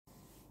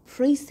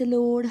Praise the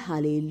Lord.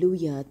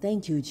 Hallelujah.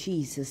 Thank you,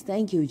 Jesus.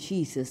 Thank you,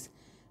 Jesus.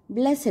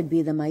 Blessed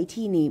be the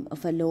mighty name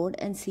of our Lord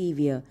and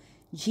Savior,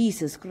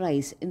 Jesus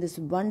Christ, in this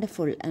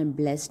wonderful and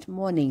blessed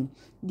morning.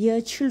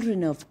 Dear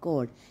children of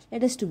God,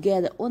 let us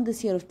together on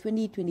this year of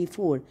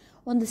 2024,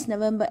 on this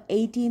November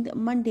 18th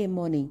Monday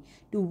morning,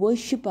 to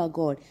worship our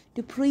God,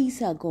 to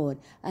praise our God,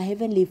 our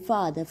Heavenly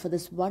Father, for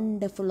this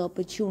wonderful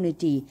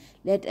opportunity.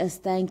 Let us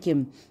thank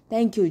Him.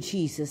 Thank you,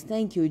 Jesus.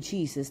 Thank you,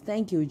 Jesus.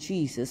 Thank you,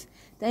 Jesus.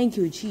 Thank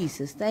you,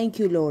 Jesus. Thank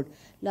you, Lord.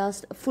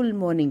 Last full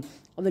morning,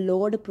 our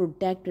Lord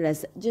protected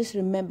us. Just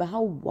remember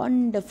how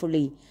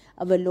wonderfully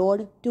our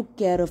Lord took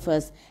care of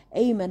us.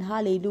 Amen.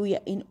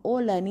 Hallelujah. In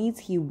all our needs,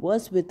 He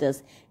was with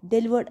us,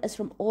 delivered us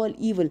from all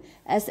evil,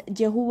 as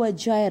Jehovah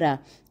Jireh,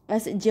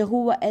 as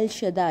Jehovah El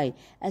Shaddai,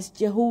 as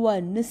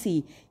Jehovah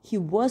Nissi. He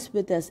was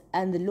with us,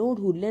 and the Lord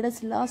who led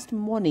us last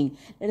morning,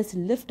 let us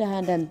lift a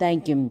hand and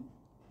thank Him.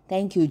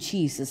 Thank you,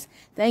 Jesus.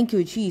 Thank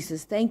you,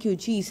 Jesus. Thank you,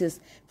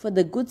 Jesus, for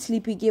the good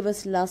sleep He gave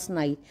us last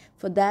night.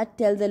 For that,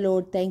 tell the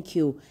Lord, thank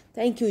you.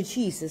 Thank you,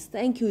 Jesus.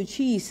 Thank you,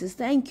 Jesus.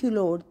 Thank you,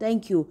 Lord.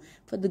 Thank you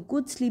for the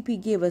good sleep He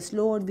gave us.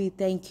 Lord, we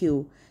thank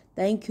you.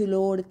 Thank you,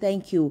 Lord.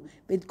 Thank you.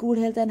 With good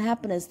health and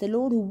happiness, the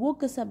Lord who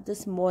woke us up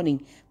this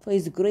morning, for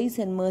His grace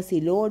and mercy.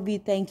 Lord, we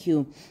thank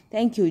you.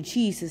 Thank you,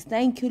 Jesus.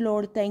 Thank you,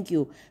 Lord. Thank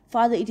you.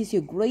 Father, it is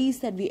your grace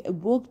that we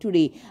awoke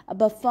today.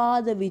 Abba,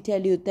 Father, we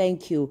tell you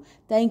thank you.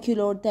 Thank you,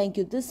 Lord. Thank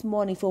you this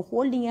morning for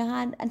holding your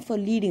hand and for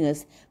leading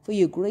us. For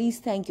your grace,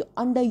 thank you.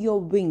 Under your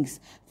wings,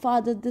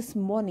 Father, this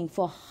morning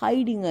for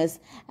hiding us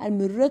and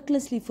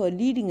miraculously for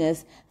leading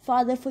us.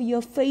 Father, for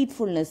your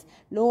faithfulness.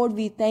 Lord,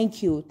 we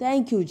thank you.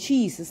 Thank you,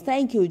 Jesus.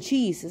 Thank you,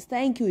 Jesus.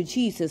 Thank you,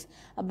 Jesus.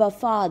 Abba,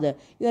 Father,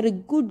 you are a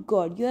good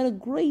God. You are a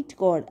great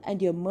God,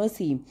 and your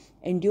mercy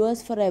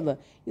endures forever.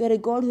 You are a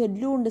God who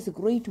had loaned us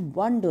great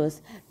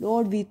wonders.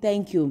 Lord, we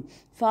thank you.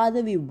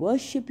 Father, we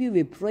worship you,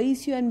 we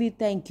praise you, and we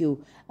thank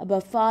you.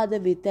 Abba, Father,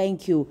 we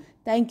thank you.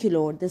 Thank you,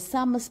 Lord. The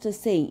psalmist is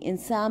saying in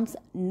Psalms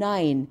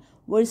 9,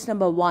 verse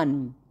number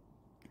 1,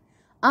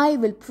 I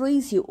will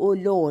praise you, O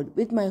Lord,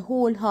 with my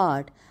whole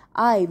heart.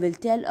 I will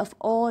tell of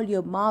all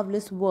your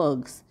marvelous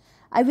works.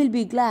 I will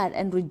be glad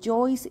and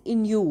rejoice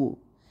in you.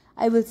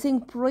 I will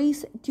sing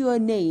praise to your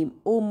name,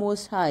 O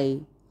Most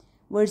High.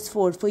 Verse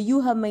 4, for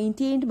you have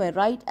maintained my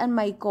right and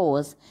my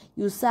cause.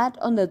 You sat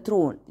on the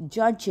throne,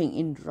 judging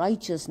in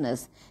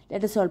righteousness.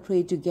 Let us all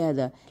pray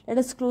together. Let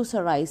us close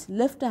our eyes.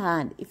 Lift a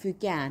hand if you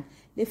can.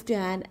 Lift your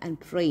hand and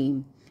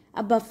pray.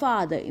 Abba,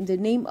 Father, in the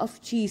name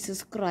of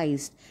Jesus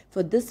Christ,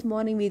 for this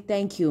morning we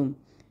thank you.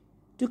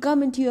 To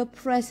come into your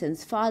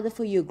presence, Father,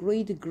 for your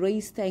great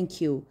grace, thank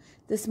you.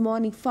 This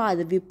morning,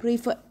 Father, we pray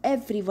for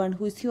everyone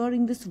who is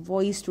hearing this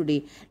voice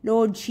today.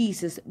 Lord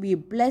Jesus, we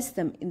bless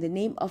them in the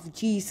name of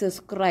Jesus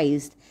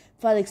Christ.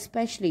 Father,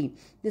 especially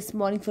this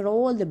morning for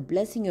all the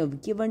blessing you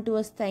have given to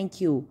us,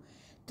 thank you.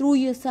 Through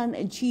your Son,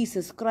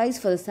 Jesus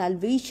Christ, for the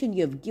salvation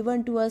you have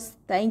given to us,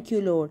 thank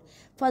you, Lord.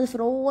 Father,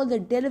 for all the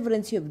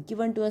deliverance you have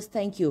given to us,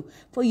 thank you.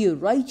 For your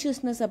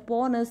righteousness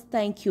upon us,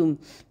 thank you.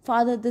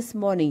 Father, this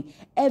morning,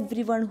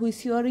 everyone who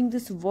is hearing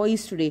this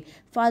voice today,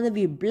 Father,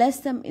 we bless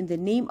them in the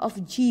name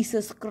of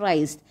Jesus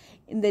Christ.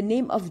 In the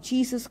name of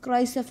Jesus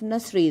Christ of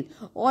Nazareth,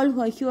 all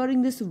who are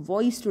hearing this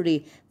voice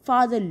today,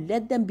 Father,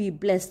 let them be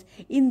blessed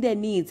in their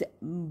needs.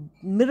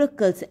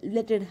 Miracles,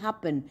 let it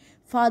happen.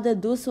 Father,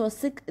 those who are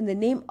sick, in the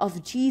name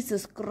of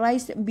Jesus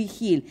Christ, be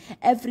healed.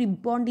 Every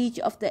bondage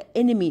of the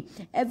enemy,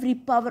 every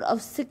power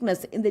of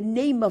sickness, in the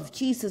name of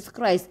Jesus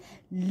Christ,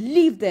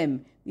 leave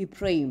them, we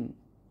pray.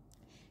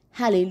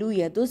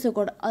 Hallelujah. Those who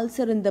got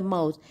ulcer in the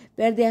mouth,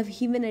 where they have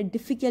even a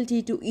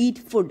difficulty to eat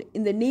food,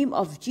 in the name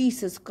of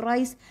Jesus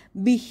Christ,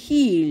 be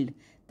healed.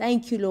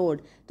 Thank you,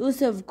 Lord. Those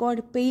who have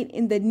got pain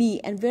in the knee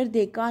and where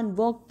they can't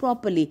walk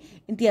properly,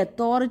 in the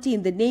authority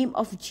in the name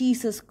of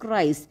Jesus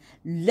Christ,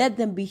 let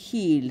them be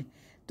healed.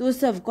 Those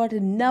who have got a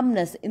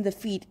numbness in the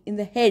feet, in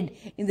the head,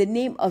 in the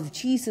name of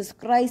Jesus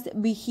Christ,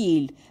 be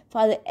healed.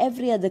 Father,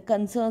 every other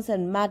concerns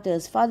and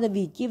matters, Father,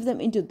 we give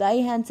them into thy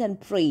hands and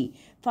pray.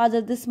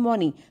 Father, this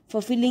morning,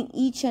 for filling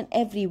each and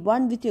every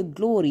one with your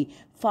glory.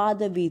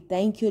 Father, we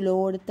thank you,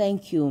 Lord.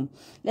 Thank you.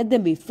 Let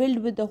them be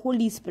filled with the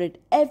Holy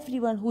Spirit.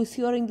 Everyone who is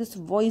hearing this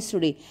voice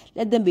today,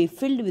 let them be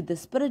filled with the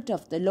Spirit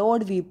of the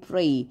Lord, we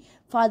pray.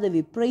 Father,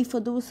 we pray for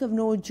those who have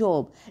no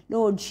job.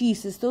 Lord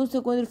Jesus, those who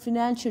are going through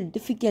financial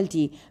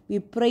difficulty, we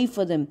pray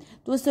for them.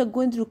 Those who are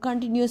going through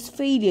continuous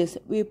failures,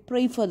 we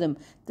pray for them.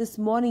 This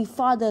morning,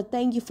 Father,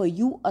 thank you for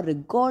you are a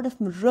God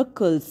of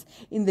miracles.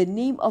 In the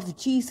name of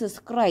Jesus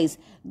Christ,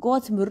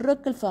 God's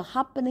miracle for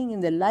happening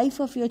in the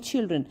life of your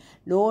children.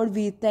 Lord,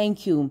 we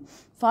thank you.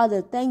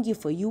 Father, thank you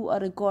for you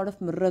are a God of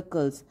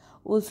miracles.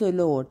 Also,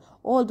 Lord,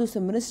 all those who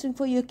are ministering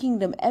for your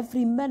kingdom,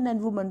 every man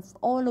and woman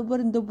all over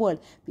in the world,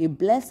 we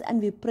bless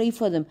and we pray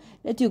for them.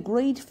 Let your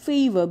great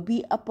favor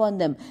be upon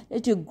them.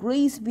 Let your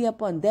grace be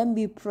upon them,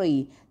 we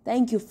pray.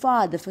 Thank you,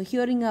 Father, for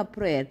hearing our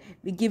prayer.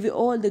 We give you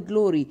all the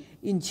glory.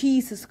 In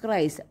Jesus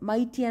Christ's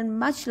mighty and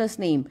matchless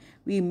name,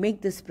 we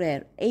make this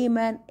prayer.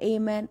 Amen,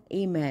 amen,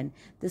 amen.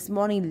 This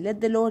morning, let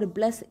the Lord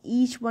bless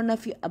each one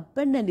of you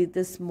abundantly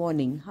this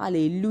morning.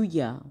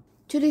 Hallelujah.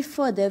 Today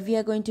further, we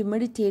are going to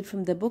meditate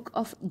from the book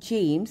of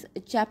James,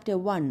 chapter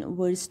 1,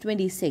 verse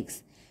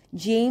 26.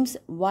 James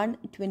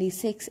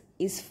 1:26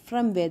 is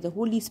from where the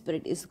Holy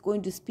Spirit is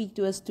going to speak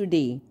to us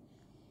today.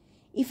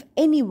 If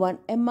anyone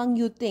among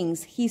you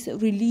thinks he is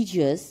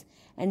religious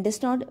and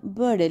does not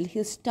bridle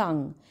his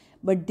tongue,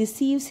 but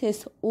deceives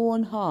his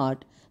own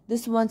heart,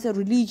 this one's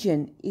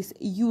religion is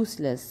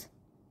useless.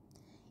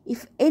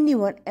 If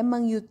anyone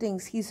among you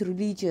thinks he is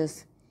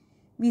religious,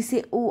 we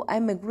say, oh,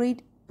 I'm a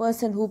great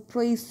person who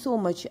prays so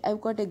much. I've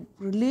got a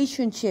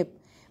relationship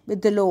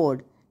with the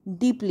Lord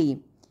deeply.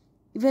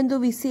 Even though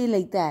we say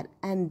like that,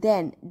 and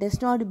then does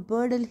not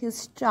bridle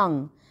his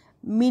tongue,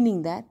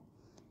 meaning that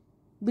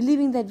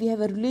believing that we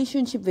have a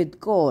relationship with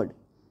God,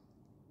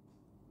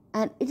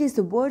 and it is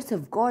the words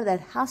of God that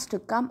has to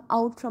come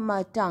out from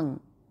our tongue.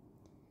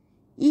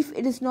 If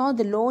it is not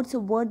the Lord's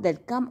word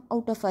that come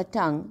out of our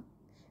tongue,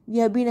 we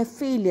have been a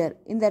failure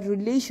in that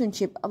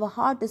relationship. Our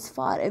heart is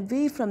far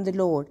away from the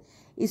Lord,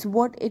 is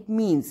what it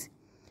means.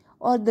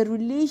 Or the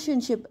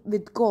relationship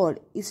with God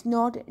is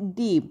not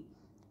deep.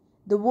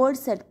 The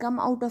words that come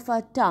out of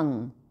our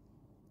tongue,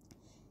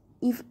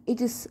 if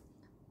it is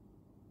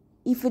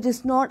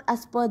not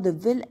as per the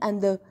will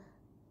and the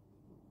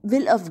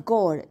will of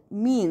God,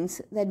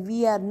 means that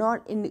we are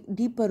not in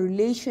deeper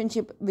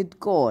relationship with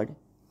God.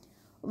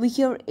 We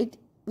hear it,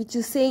 which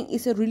is saying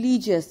is a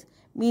religious,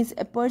 means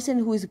a person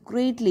who is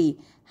greatly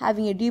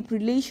having a deep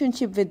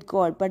relationship with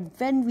God. But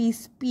when we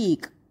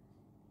speak,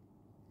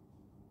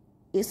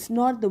 it's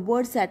not the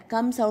words that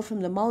comes out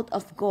from the mouth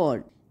of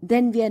God,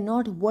 then we are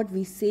not what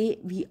we say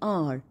we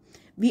are.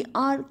 We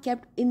are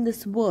kept in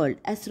this world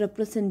as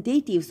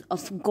representatives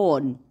of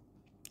God.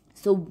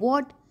 So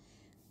what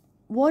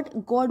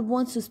God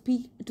wants to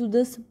speak to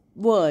this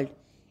world,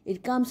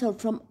 it comes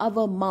out from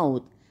our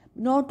mouth.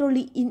 Not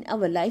only in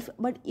our life,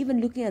 but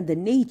even looking at the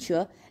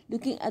nature,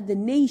 looking at the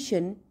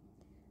nation,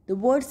 the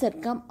words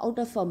that come out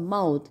of our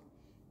mouth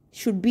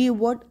should be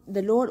what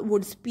the Lord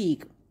would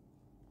speak.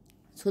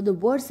 So the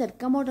words that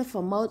come out of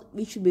our mouth,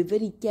 we should be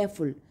very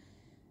careful.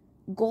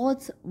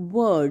 God's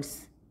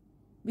words,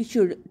 we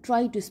should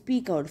try to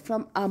speak out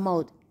from our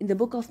mouth. In the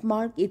book of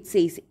Mark, it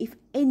says, if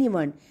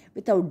anyone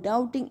without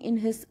doubting in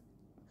his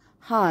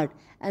heart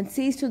and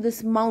says to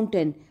this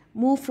mountain,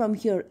 move from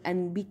here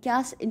and be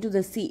cast into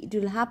the sea, it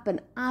will happen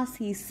as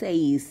he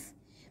says.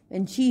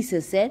 When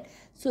Jesus said,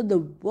 so the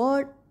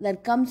word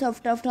that comes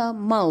out of our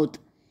mouth,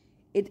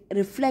 it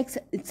reflects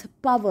its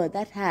power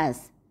that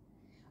has.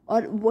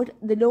 Or what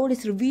the Lord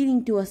is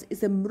revealing to us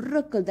is a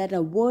miracle that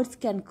our words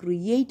can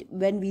create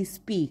when we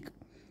speak.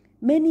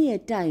 Many a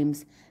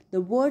times,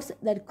 the words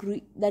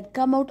that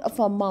come out of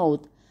our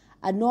mouth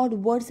are not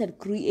words that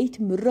create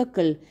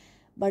miracle,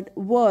 but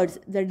words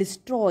that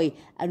destroy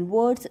and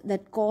words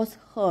that cause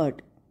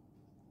hurt.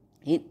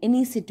 In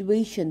any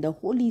situation, the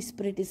Holy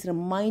Spirit is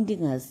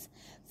reminding us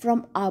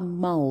from our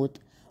mouth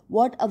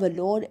what our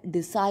Lord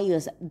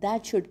desires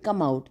that should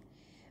come out.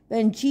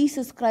 When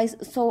Jesus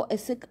Christ saw a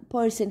sick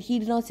person, he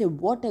did not say,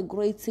 what a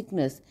great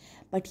sickness,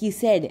 but he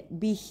said,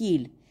 be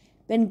healed.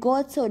 When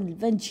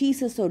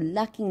Jesus saw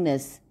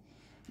lackingness,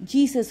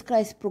 Jesus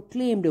Christ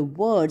proclaimed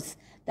words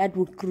that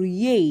would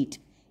create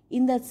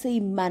in that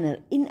same manner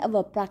in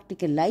our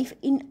practical life,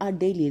 in our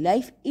daily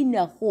life, in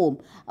our home,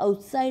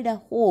 outside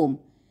our home.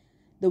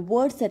 The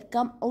words that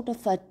come out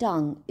of our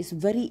tongue is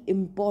very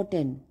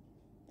important.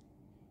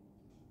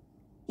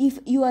 If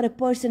you are a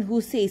person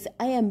who says,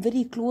 I am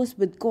very close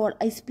with God,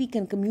 I speak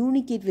and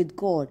communicate with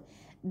God,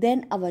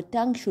 then our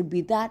tongue should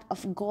be that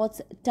of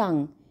God's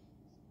tongue.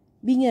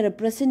 Being a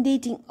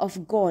representative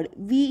of God,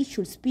 we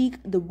should speak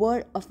the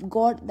word of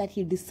God that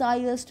He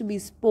desires to be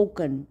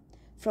spoken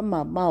from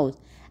our mouth.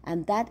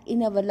 And that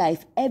in our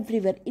life,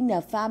 everywhere, in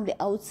our family,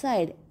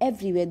 outside,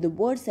 everywhere, the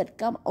words that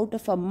come out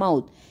of our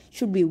mouth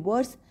should be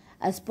words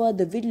as per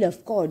the will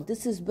of God.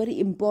 This is very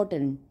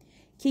important.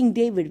 King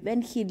David,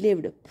 when he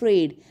lived,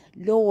 prayed,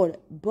 Lord,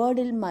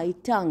 bridle my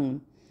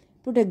tongue.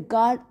 Put a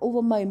guard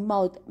over my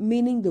mouth,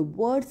 meaning the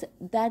words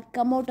that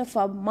come out of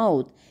our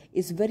mouth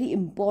is very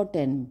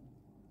important.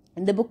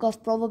 In the book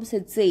of Proverbs,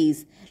 it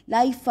says,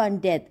 life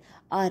and death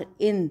are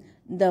in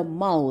the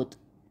mouth.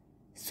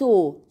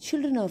 So,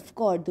 children of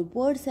God, the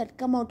words that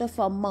come out of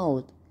our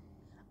mouth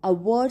are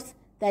words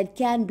that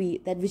can be,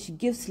 that which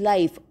gives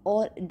life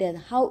or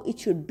death. How it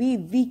should be,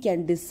 we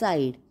can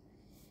decide.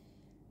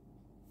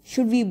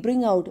 Should we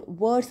bring out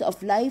words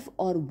of life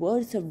or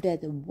words of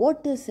death?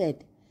 What is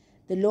it?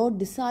 The Lord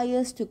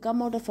desires to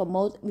come out of our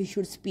mouth, we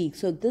should speak.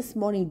 So this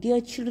morning,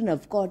 dear children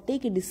of God,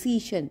 take a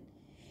decision.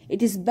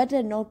 It is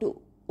better not to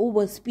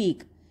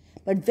overspeak,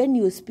 But when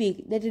you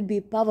speak, let it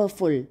be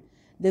powerful.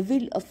 The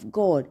will of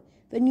God.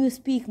 When you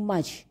speak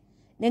much,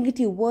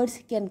 negative words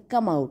can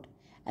come out.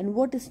 And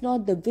what is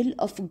not the will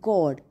of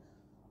God,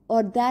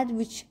 or that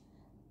which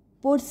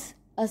puts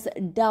us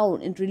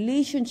down in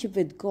relationship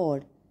with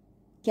God,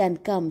 can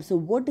come. So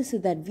what is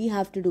it that we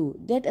have to do?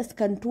 Let us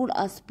control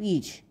our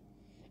speech.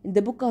 In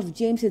the book of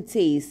James it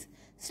says,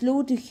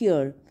 slow to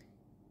hear,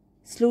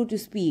 slow to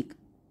speak,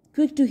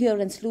 quick to hear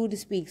and slow to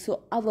speak.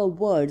 So our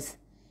words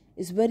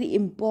is very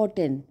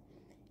important.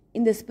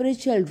 In the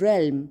spiritual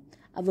realm,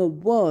 our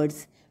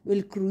words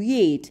will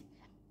create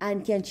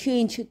and can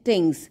change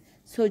things.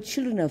 So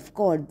children of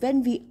God,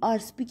 when we are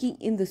speaking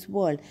in this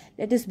world,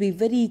 let us be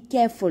very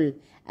careful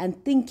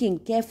and thinking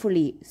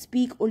carefully.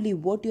 Speak only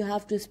what you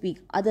have to speak.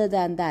 Other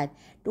than that,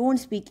 don't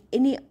speak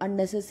any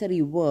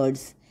unnecessary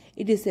words.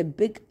 It is a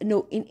big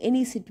no in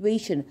any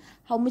situation,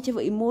 how much of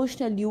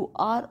emotional you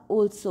are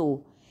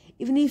also.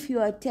 Even if you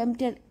are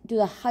tempted to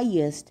the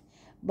highest,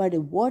 but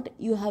what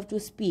you have to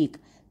speak,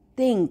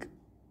 think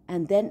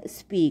and then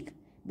speak.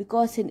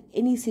 Because in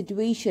any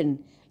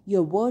situation,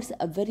 your words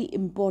are very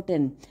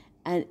important.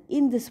 And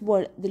in this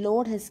world, the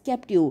Lord has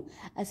kept you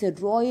as a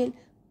royal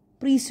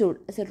priesthood,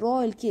 as a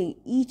royal king,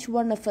 each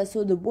one of us.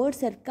 So the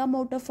words that come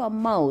out of our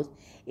mouth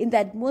in the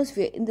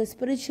atmosphere, in the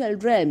spiritual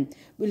realm,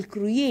 will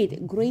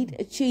create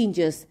great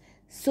changes.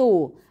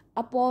 So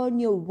upon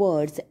your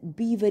words,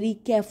 be very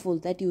careful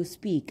that you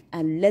speak,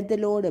 and let the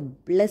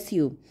Lord bless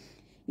you.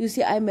 You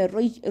say, I'm a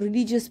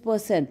religious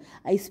person.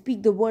 I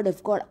speak the word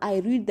of God. I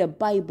read the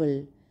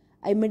Bible.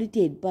 I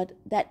meditate. But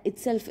that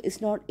itself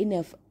is not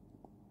enough.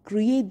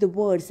 Create the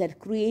words that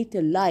create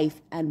a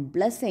life and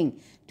blessing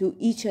to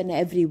each and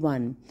every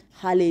one.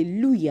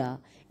 Hallelujah.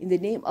 In the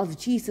name of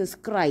Jesus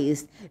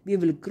Christ, we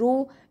will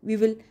grow. We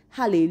will,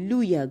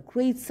 hallelujah,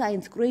 great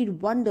signs, great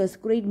wonders,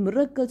 great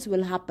miracles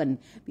will happen.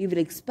 We will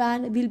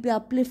expand, we'll be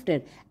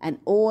uplifted, and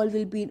all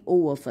will be in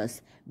awe of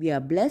us. We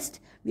are blessed.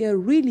 We are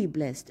really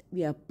blessed.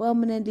 We are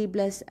permanently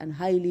blessed and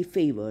highly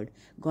favored.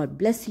 God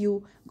bless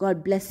you.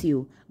 God bless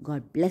you.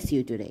 God bless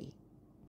you today.